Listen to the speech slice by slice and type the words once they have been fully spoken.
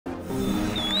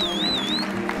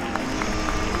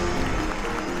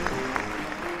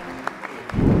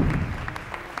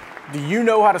Do you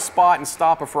know how to spot and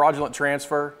stop a fraudulent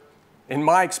transfer? In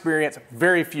my experience,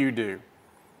 very few do.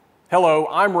 Hello,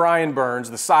 I'm Ryan Burns,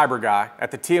 the Cyber Guy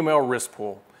at the TML Risk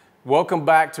Pool. Welcome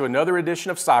back to another edition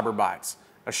of Cyber Bytes,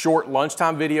 a short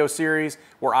lunchtime video series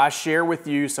where I share with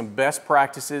you some best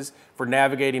practices for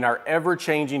navigating our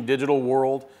ever-changing digital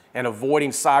world and avoiding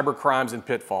cyber crimes and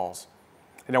pitfalls.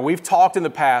 Now, we've talked in the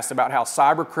past about how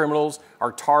cyber criminals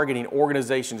are targeting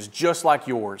organizations just like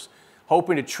yours,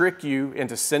 hoping to trick you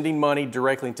into sending money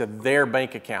directly into their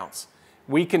bank accounts.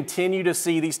 We continue to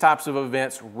see these types of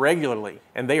events regularly,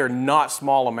 and they are not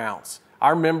small amounts.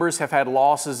 Our members have had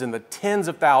losses in the tens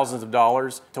of thousands of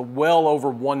dollars to well over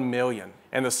 1 million.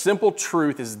 And the simple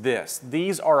truth is this: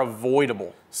 these are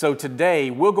avoidable. So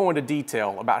today, we'll go into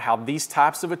detail about how these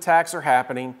types of attacks are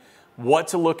happening, what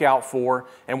to look out for,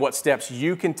 and what steps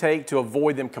you can take to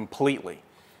avoid them completely.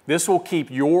 This will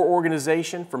keep your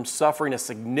organization from suffering a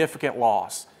significant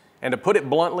loss. And to put it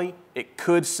bluntly, it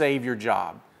could save your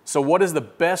job. So what is the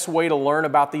best way to learn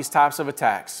about these types of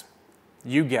attacks?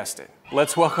 You guessed it.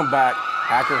 Let's welcome back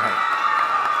Hacker Hank.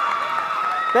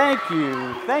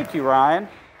 Thank you, Ryan.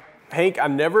 Hank, I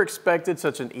never expected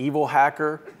such an evil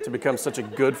hacker to become such a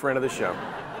good friend of the show.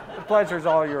 The pleasure's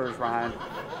all yours, Ryan.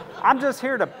 I'm just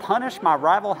here to punish my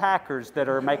rival hackers that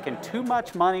are making too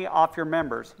much money off your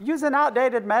members using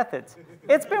outdated methods.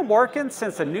 It's been working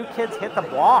since the new kids hit the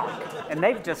block, and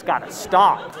they've just got to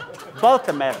stop. Both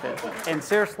the methods. And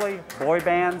seriously, boy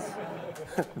bands?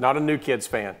 Not a New Kids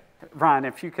fan. Ryan,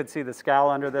 if you could see the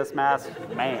scowl under this mask,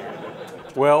 man.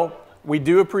 Well, we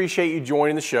do appreciate you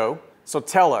joining the show. So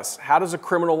tell us, how does a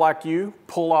criminal like you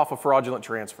pull off a fraudulent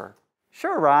transfer?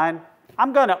 Sure, Ryan.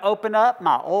 I'm going to open up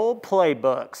my old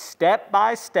playbook, step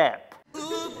by step.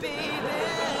 Ooh, baby.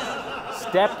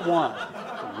 Step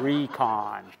 1,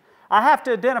 recon. I have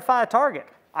to identify a target.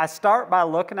 I start by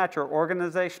looking at your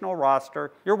organizational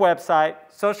roster, your website,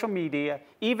 social media,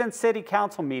 even city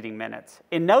council meeting minutes.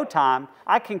 In no time,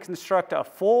 I can construct a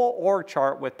full org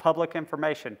chart with public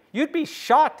information. You'd be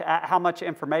shocked at how much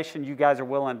information you guys are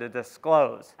willing to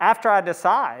disclose. After I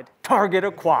decide, target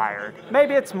acquired.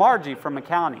 Maybe it's Margie from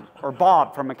accounting or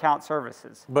Bob from account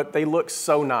services. But they look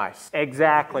so nice.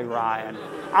 Exactly, Ryan.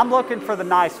 I'm looking for the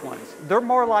nice ones. They're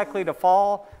more likely to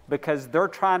fall because they're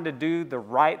trying to do the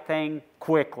right thing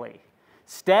quickly.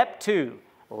 Step 2,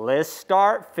 let's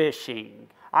start phishing.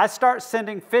 I start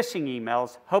sending phishing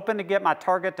emails, hoping to get my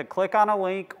target to click on a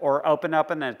link or open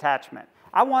up an attachment.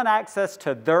 I want access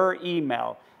to their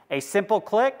email. A simple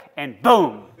click and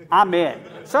boom, I'm in.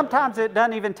 Sometimes it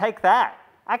doesn't even take that.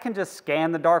 I can just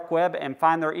scan the dark web and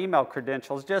find their email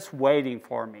credentials just waiting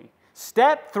for me.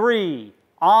 Step 3,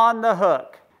 on the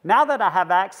hook. Now that I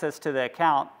have access to the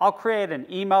account, I'll create an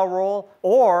email rule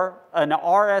or an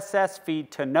RSS feed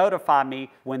to notify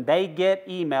me when they get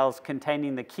emails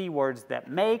containing the keywords that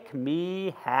make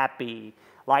me happy,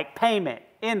 like payment,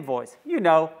 invoice,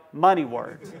 money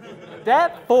words.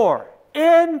 Step 4,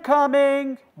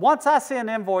 incoming. Once I see an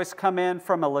invoice come in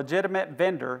from a legitimate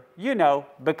vendor,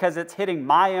 because it's hitting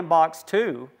my inbox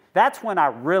too, that's when I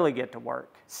really get to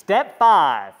work. Step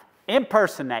 5,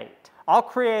 impersonate. I'll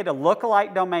create a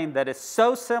lookalike domain that is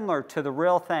so similar to the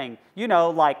real thing,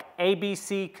 like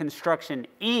ABC Construction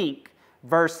Inc.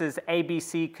 versus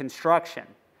ABC Construction.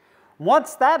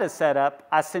 Once that is set up,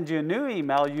 I send you a new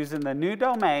email using the new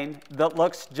domain that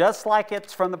looks just like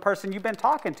it's from the person you've been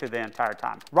talking to the entire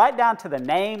time. Right down to the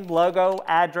name, logo,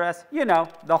 address,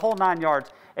 the whole 9 yards.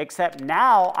 Except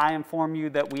now I inform you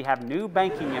that we have new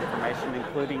banking information,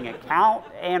 including account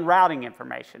and routing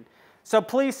information. So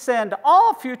please send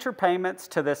all future payments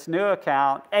to this new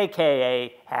account,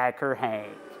 aka Hacker Hank.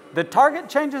 The target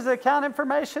changes the account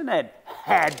information and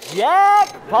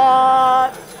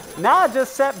jackpot! Now I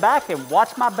just sit back and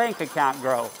watch my bank account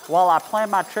grow while I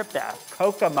plan my trip to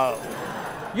Kokomo.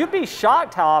 You'd be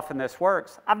shocked how often this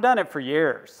works. I've done it for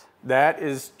years. That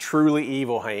is truly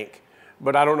evil, Hank.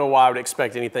 But I don't know why I would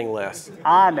expect anything less.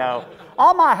 I know.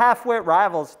 All my half-wit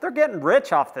rivals, they're getting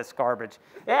rich off this garbage.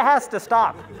 It has to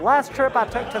stop. Last trip I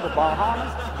took to the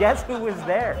Bahamas, guess who was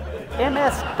there?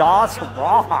 MS-DOS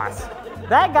Ross.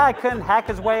 That guy couldn't hack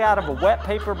his way out of a wet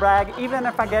paper bag even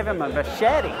if I gave him a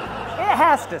machete. It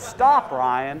has to stop,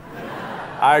 Ryan.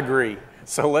 I agree.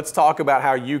 So let's talk about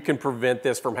how you can prevent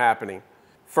this from happening.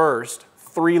 First,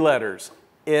 3 letters,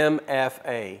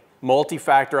 MFA,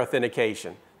 multi-factor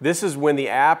authentication. This is when the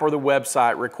app or the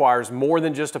website requires more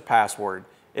than just a password.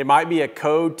 It might be a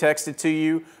code texted to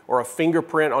you or a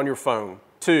fingerprint on your phone.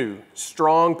 2,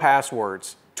 strong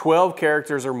passwords, 12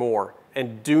 characters or more,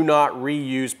 and do not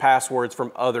reuse passwords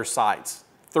from other sites.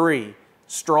 3,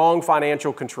 strong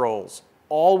financial controls.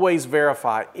 always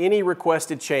verify any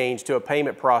requested change to a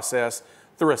payment process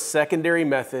through a secondary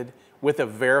method with a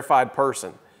verified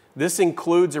person. This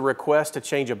includes a request to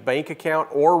change a bank account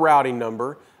or routing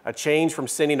number, a change from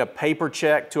sending a paper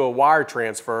check to a wire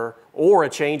transfer, or a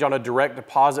change on a direct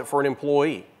deposit for an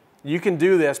employee. You can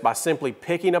do this by simply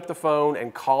picking up the phone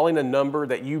and calling a number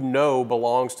that you know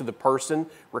belongs to the person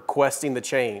requesting the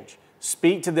change.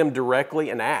 Speak to them directly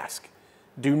and ask.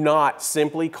 Do not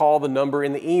simply call the number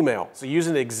in the email. So use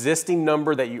an existing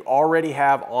number that you already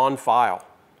have on file.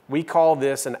 We call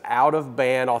this an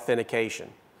out-of-band authentication.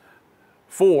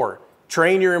 4,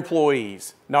 train your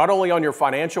employees, not only on your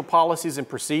financial policies and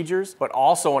procedures, but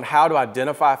also on how to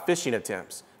identify phishing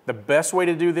attempts. The best way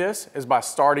to do this is by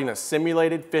starting a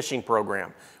simulated phishing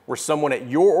program where someone at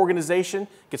your organization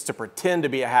gets to pretend to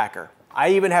be a hacker.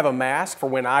 I even have a mask for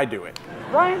when I do it.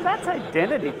 Ryan, that's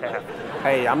identity theft.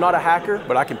 Hey, I'm not a hacker,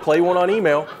 but I can play one on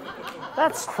email.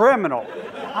 That's criminal.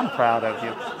 I'm proud of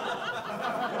you.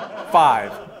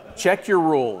 5, check your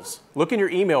rules. Look in your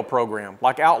email program,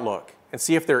 like Outlook, and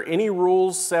see if there are any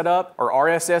rules set up or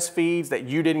RSS feeds that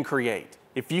you didn't create.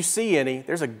 If you see any,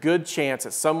 there's a good chance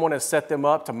that someone has set them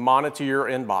up to monitor your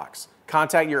inbox.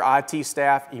 Contact your IT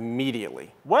staff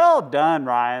immediately. Well done,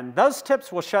 Ryan. Those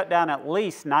tips will shut down at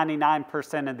least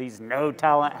 99% of these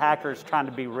no-talent hackers trying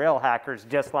to be real hackers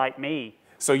just like me.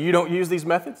 So you don't use these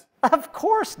methods? Of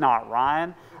course not,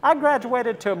 Ryan. I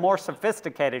graduated to more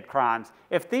sophisticated crimes.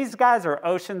 If these guys are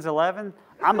Ocean's 11,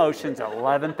 I'm Ocean's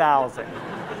 11,000.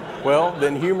 Well,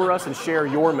 then humor us and share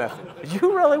your method.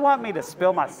 You really want me to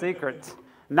spill my secrets?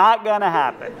 Not gonna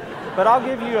happen. But I'll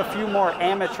give you a few more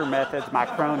amateur methods my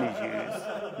cronies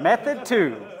use. Method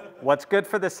 2. What's good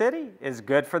for the city is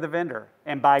good for the vendor.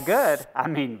 And by good, I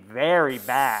mean very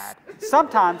bad.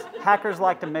 Sometimes hackers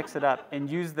like to mix it up and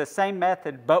use the same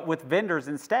method but with vendors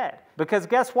instead. Because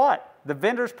guess what? The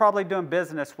vendor's probably doing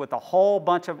business with a whole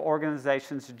bunch of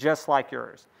organizations just like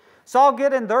yours. So I'll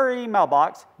get in their email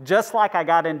box just like I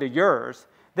got into yours.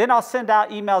 Then I'll send out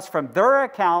emails from their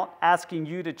account asking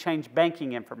you to change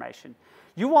banking information.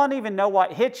 You won't even know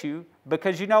what hit you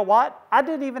because you know what? I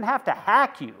didn't even have to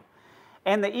hack you.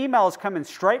 And the email is coming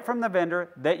straight from the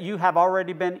vendor that you have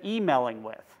already been emailing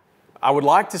with. I would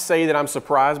like to say that I'm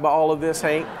surprised by all of this,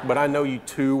 Hank, but I know you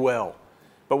too well.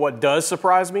 But what does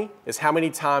surprise me is how many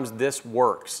times this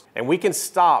works. And we can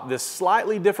stop this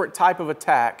slightly different type of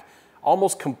attack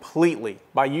almost completely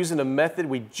by using a method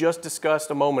we just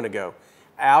discussed a moment ago.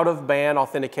 Out-of-band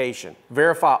authentication.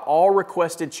 Verify all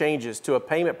requested changes to a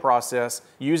payment process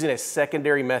using a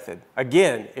secondary method.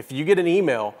 Again, if you get an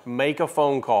email, make a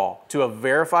phone call to a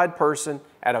verified person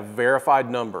at a verified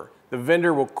number. The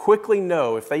vendor will quickly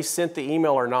know if they sent the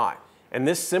email or not. And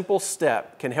this simple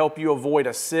step can help you avoid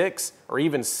a 6 or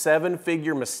even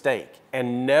 7-figure mistake.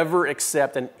 And never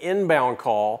accept an inbound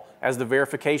call as the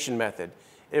verification method.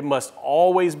 It must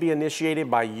always be initiated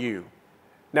by you.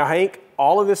 Now, Hank,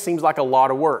 all of this seems like a lot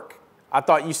of work. I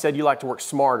thought you said you like to work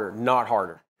smarter, not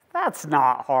harder. That's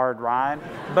not hard, Ryan.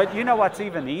 But you know what's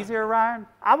even easier, Ryan?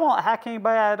 I won't hack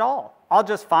anybody at all. I'll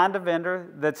just find a vendor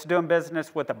that's doing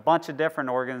business with a bunch of different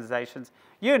organizations,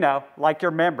 you know, like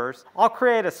your members. I'll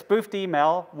create a spoofed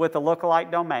email with a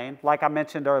lookalike domain, like I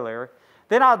mentioned earlier.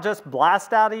 Then I'll just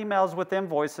blast out emails with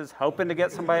invoices, hoping to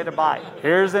get somebody to buy.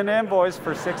 Here's an invoice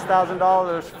for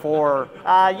 $6,000 for,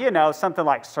 you know, something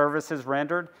like services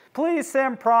rendered. Please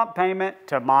send prompt payment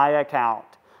to my account.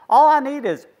 All I need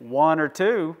is 1 or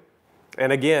 2.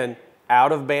 And again,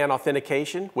 out-of-band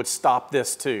authentication would stop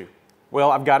this too.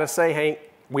 Well, I've got to say, Hank,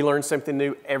 we learn something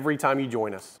new every time you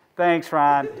join us. Thanks,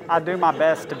 Ryan. I do my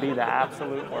best to be the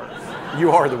absolute worst.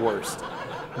 You are the worst.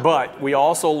 But we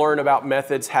also learn about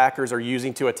methods hackers are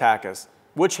using to attack us,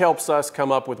 which helps us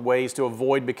come up with ways to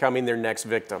avoid becoming their next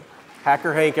victim.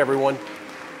 Hacker Hank, everyone.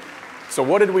 So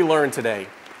what did we learn today?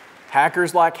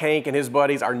 Hackers like Hank and his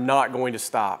buddies are not going to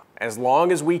stop. As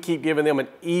long as we keep giving them an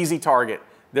easy target,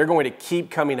 they're going to keep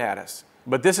coming at us.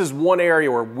 But this is one area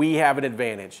where we have an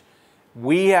advantage.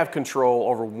 We have control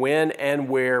over when and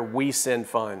where we send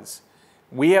funds.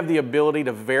 We have the ability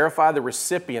to verify the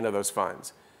recipient of those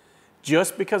funds.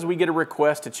 Just because we get a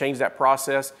request to change that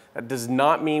process, that does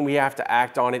not mean we have to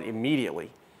act on it immediately.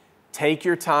 Take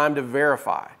your time to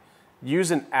verify.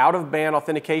 Use an out-of-band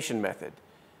authentication method.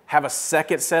 Have a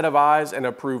second set of eyes and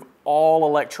approve all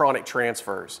electronic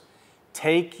transfers.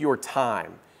 Take your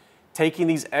time. Taking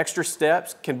these extra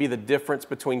steps can be the difference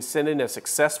between sending a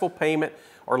successful payment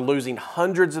or losing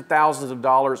hundreds of thousands of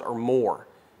dollars or more.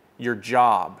 Your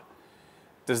job.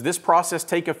 Does this process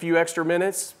take a few extra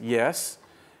minutes? Yes.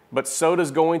 But so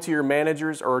does going to your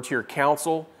managers or to your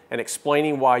counsel and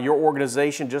explaining why your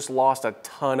organization just lost a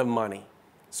ton of money.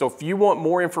 So if you want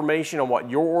more information on what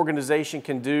your organization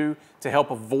can do to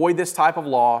help avoid this type of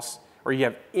loss, or you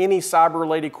have any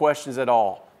cyber-related questions at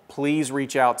all, please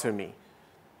reach out to me.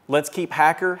 Let's keep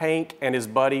Hacker Hank and his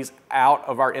buddies out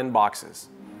of our inboxes.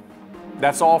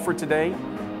 That's all for today.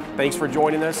 Thanks for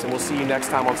joining us, and we'll see you next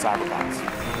time on Cyber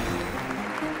Bytes.